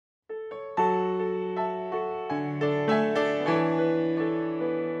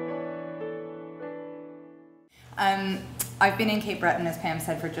I've been in Cape Breton, as Pam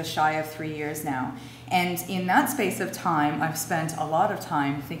said, for just shy of 3 years now. And in that space of time, I've spent a lot of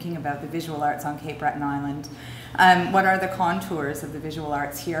time thinking about the visual arts on Cape Breton Island. What are the contours of the visual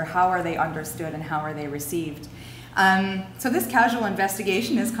arts here? How are they understood and how are they received? So this casual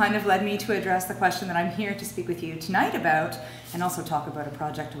investigation has kind of led me to address the question that I'm here to speak with you tonight about, and also talk about a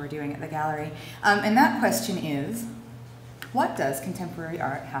project we're doing at the gallery. And that question is, what does contemporary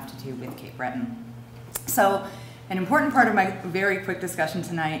art have to do with Cape Breton? So an important part of my very quick discussion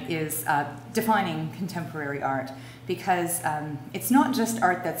tonight is defining contemporary art, because it's not just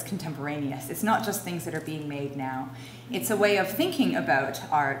art that's contemporaneous. It's not just things that are being made now. It's a way of thinking about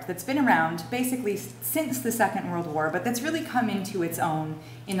art that's been around basically since the Second World War, but that's really come into its own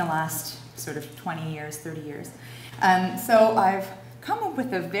in the last sort of 20 years, 30 years. So I've come up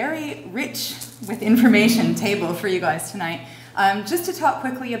with a very rich with information table for you guys tonight, just to talk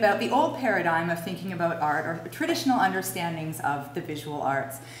quickly about the old paradigm of thinking about art, or traditional understandings of the visual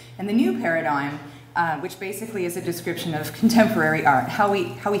arts, and the new paradigm, which basically is a description of contemporary art, how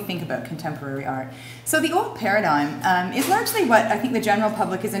we think about contemporary art. So the old paradigm is largely what I think the general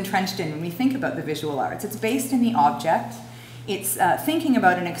public is entrenched in when we think about the visual arts. It's based in the object. It's thinking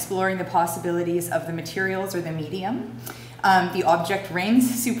about and exploring the possibilities of the materials or the medium. The object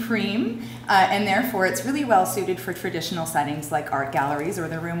reigns supreme, and therefore it's really well suited for traditional settings like art galleries or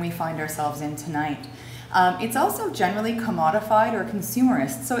the room we find ourselves in tonight. It's also generally commodified or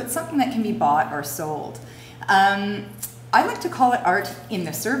consumerist, so it's something that can be bought or sold. I like to call it art in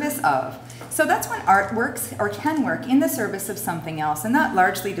the service of. So that's when art works or can work in the service of something else, and that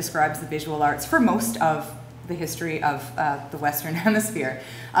largely describes the visual arts for most of the history of the Western Hemisphere.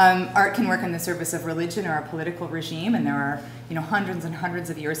 Art can work in the service of religion or a political regime, and there are hundreds and hundreds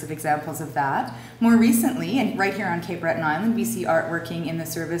of years of examples of that. More recently, and right here on Cape Breton Island, we see art working in the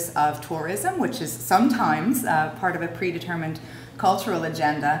service of tourism, which is sometimes part of a predetermined cultural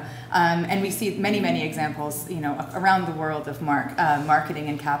agenda, and we see many, many examples around the world of marketing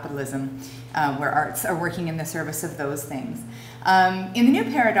and capitalism where arts are working in the service of those things. In the new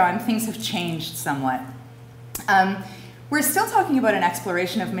paradigm, things have changed somewhat. We're still talking about an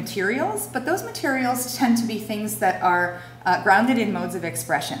exploration of materials, but those materials tend to be things that are grounded in modes of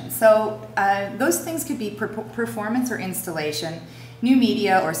expression. So those things could be performance or installation, new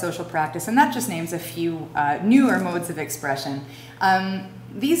media or social practice, and that just names a few newer modes of expression.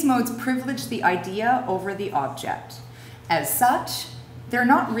 These modes privilege the idea over the object. As such, they're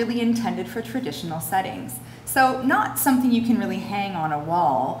not really intended for traditional settings. So not something you can really hang on a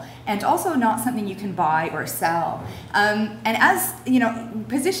wall, and also not something you can buy or sell. And as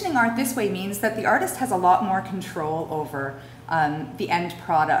positioning art this way means that the artist has a lot more control over the end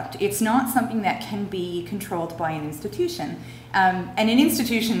product. It's not something that can be controlled by an institution. And an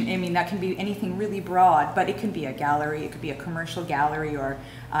institution, I mean, that can be anything really broad, but it can be a gallery, it could be a commercial gallery or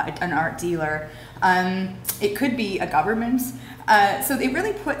an art dealer. It could be a government. So it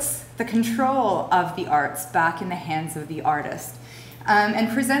really puts the control of the arts back in the hands of the artist,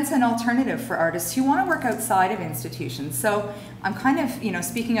 and presents an alternative for artists who want to work outside of institutions. So I'm kind of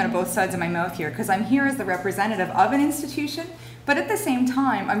speaking out of both sides of my mouth here, because I'm here as the representative of an institution, but at the same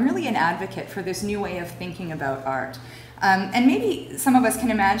time I'm really an advocate for this new way of thinking about art. And maybe some of us can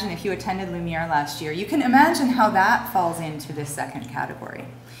imagine, if you attended Lumiere last year, you can imagine how that falls into this second category.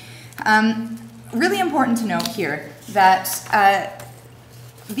 Really important to note here that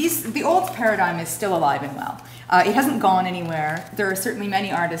the old paradigm is still alive and well. It hasn't gone anywhere. There are certainly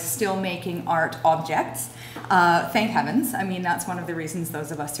many artists still making art objects. Thank heavens. I mean, that's one of the reasons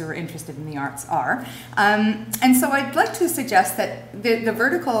those of us who are interested in the arts are. And so I'd like to suggest that the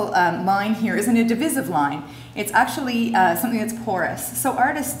vertical line here isn't a divisive line. It's actually something that's porous. So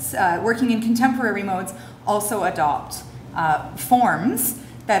artists working in contemporary modes also adopt forms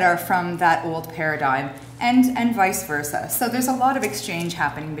that are from that old paradigm, and vice versa. So there's a lot of exchange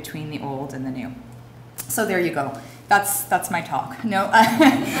happening between the old and the new. So there you go. That's my talk. No,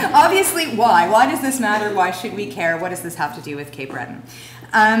 obviously, why? Why does this matter? Why should we care? What does this have to do with Cape Breton?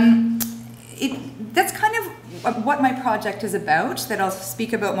 That's kind of what my project is about, that I'll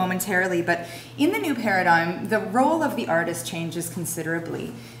speak about momentarily, but in the new paradigm, the role of the artist changes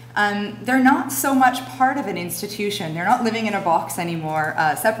considerably. They're not so much part of an institution. They're not living in a box anymore,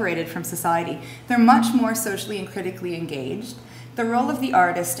 separated from society. They're much more socially and critically engaged. The role of the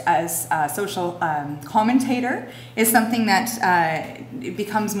artist as a social commentator is something that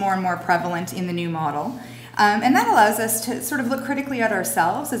becomes more and more prevalent in the new model. And that allows us to sort of look critically at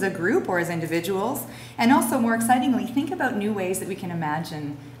ourselves as a group or as individuals, and also, more excitingly, think about new ways that we can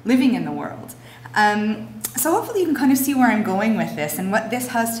imagine living in the world. So hopefully you can kind of see where I'm going with this and what this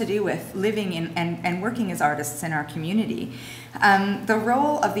has to do with living in and working as artists in our community. The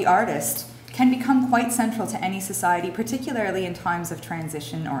role of the artist can become quite central to any society, particularly in times of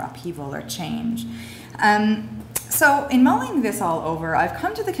transition or upheaval or change. So in mulling this all over, I've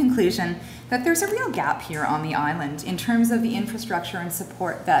come to the conclusion that there's a real gap here on the island in terms of the infrastructure and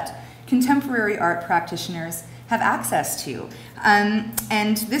support that contemporary art practitioners have access to.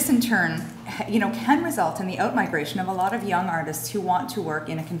 And this in turn, can result in the outmigration of a lot of young artists who want to work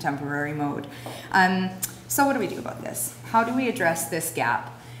in a contemporary mode. So what do we do about this? How do we address this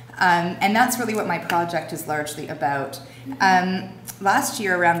gap? And that's really what my project is largely about. Last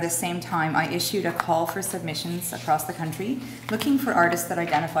year, around this same time, I issued a call for submissions across the country, looking for artists that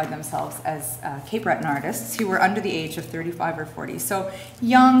identified themselves as Cape Breton artists who were under the age of 35 or 40. So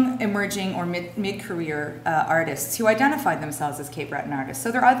young, emerging, or mid-career artists who identified themselves as Cape Breton artists.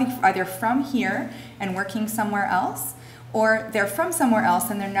 So they're either from here and working somewhere else, or they're from somewhere else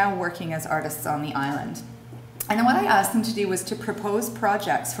and they're now working as artists on the island. And then what I asked them to do was to propose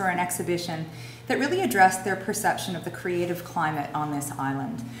projects for an exhibition that really addressed their perception of the creative climate on this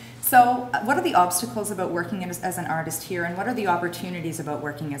island. So what are the obstacles about working as an artist here, and what are the opportunities about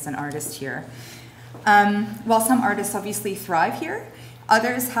working as an artist here? While some artists obviously thrive here,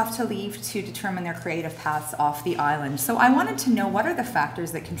 others have to leave to determine their creative paths off the island. So I wanted to know, what are the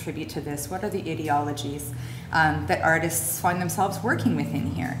factors that contribute to this? What are the ideologies that artists find themselves working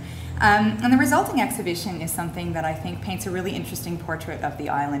within here? And the resulting exhibition is something that I think paints a really interesting portrait of the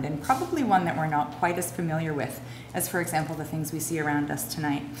island, and probably one that we're not quite as familiar with as, for example, the things we see around us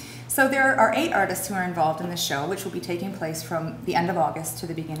tonight. So there are 8 artists who are involved in the show, which will be taking place from the end of August to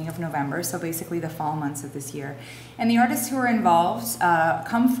the beginning of November, so basically the fall months of this year. And the artists who are involved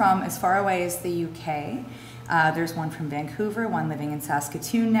come from as far away as the UK. There's one from Vancouver, one living in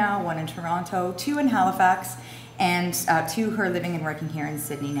Saskatoon now, one in Toronto, 2 in Halifax, and 2 who are living and working here in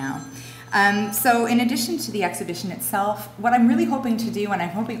Sydney now. So in addition to the exhibition itself, what I'm really hoping to do, and I'm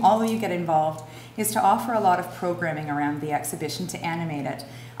hoping all of you get involved, is to offer a lot of programming around the exhibition to animate it,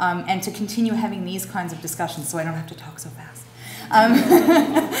 and to continue having these kinds of discussions so I don't have to talk so fast.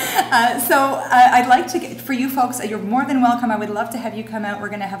 I'd like to get, for you folks, you're more than welcome. I would love to have you come out. We're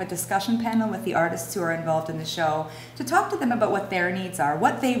going to have a discussion panel with the artists who are involved in the show to talk to them about what their needs are,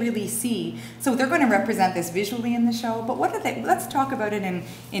 what they really see. So they're going to represent this visually in the show, but what are they? Let's talk about it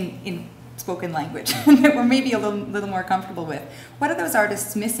in spoken language that we're maybe a little more comfortable with. What are those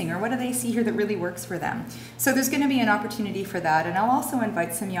artists missing, or what do they see here that really works for them? So there's going to be an opportunity for that, and I'll also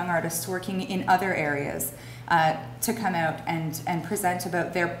invite some young artists working in other areas to come out and present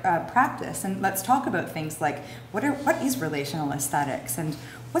about their practice. And let's talk about things like what is relational aesthetics, and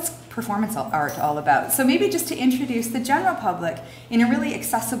what's performance art all about? So maybe just to introduce the general public in a really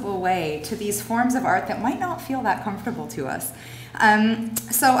accessible way to these forms of art that might not feel that comfortable to us.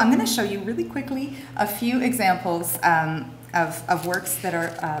 So I'm going to show you really quickly a few examples of works that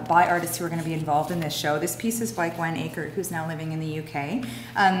are by artists who are going to be involved in this show. This piece is by Gwen Akert, who's now living in the UK.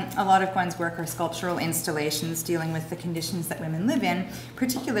 A lot of Gwen's work are sculptural installations dealing with the conditions that women live in,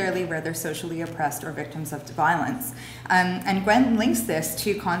 particularly where they're socially oppressed or victims of violence. And Gwen links this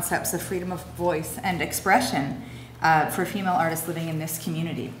to concepts of freedom of voice and expression for female artists living in this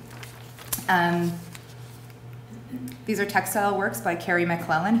community. These are textile works by Carrie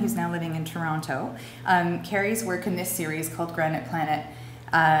McClellan, who's now living in Toronto. Carrie's work in this series, called Granite Planet,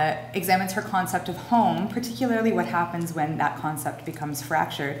 examines her concept of home, particularly what happens when that concept becomes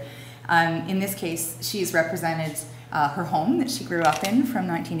fractured. In this case, she's represented her home that she grew up in from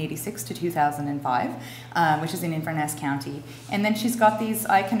 1986 to 2005, which is in Inverness County. And then she's got these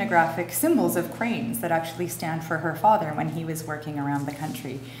iconographic symbols of cranes that actually stand for her father when he was working around the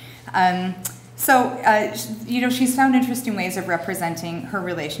country. She's found interesting ways of representing her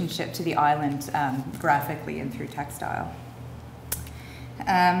relationship to the island graphically and through textile.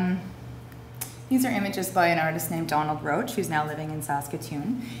 These are images by an artist named Donald Roach, who's now living in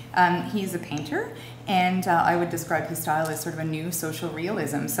Saskatoon. He's a painter, and I would describe his style as sort of a new social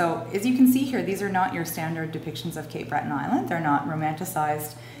realism. So as you can see here, these are not your standard depictions of Cape Breton Island. They're not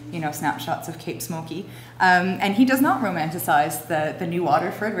romanticized, snapshots of Cape Smoky. And he does not romanticize the New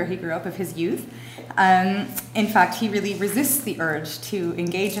Waterford, where he grew up, of his youth. In fact, he really resists the urge to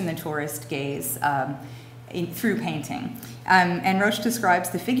engage in the tourist gaze through painting. And Roach describes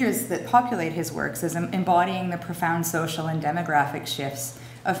the figures that populate his works as embodying the profound social and demographic shifts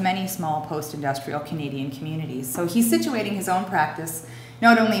of many small post-industrial Canadian communities. So he's situating his own practice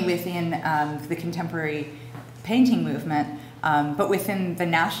not only within the contemporary painting movement, but within the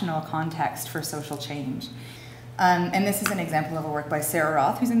national context for social change. And this is an example of a work by Sarah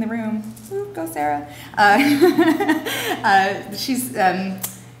Roth, who's in the room. Ooh, go Sarah. She's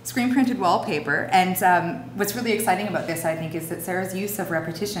screen printed wallpaper, and what's really exciting about this, I think, is that Sarah's use of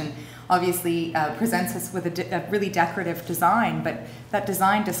repetition obviously presents us with a really decorative design, but that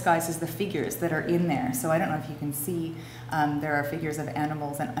design disguises the figures that are in there. So I don't know if you can see, there are figures of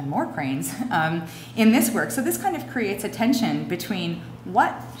animals and more cranes in this work. So this kind of creates a tension between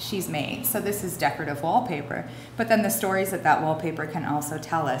what she's made. So this is decorative wallpaper, but then the stories that that wallpaper can also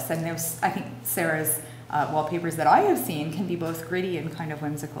tell us. And there's, I think, Sarah's wallpapers that I have seen can be both gritty and kind of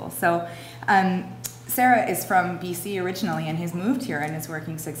whimsical. So Sarah is from BC originally and has moved here and is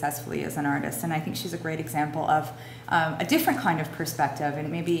working successfully as an artist. And I think she's a great example of a different kind of perspective.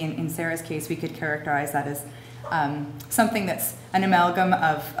 And maybe in Sarah's case, we could characterize that as something that's an amalgam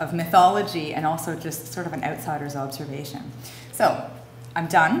of mythology and also just sort of an outsider's observation. So I'm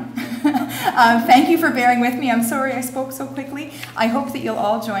done. Thank you for bearing with me. I'm sorry I spoke so quickly. I hope that you'll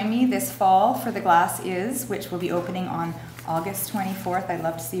all join me this fall for The Glass Is, which will be opening on August 24th. I'd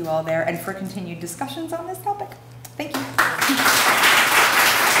love to see you all there and for continued discussions on this topic. Thank you.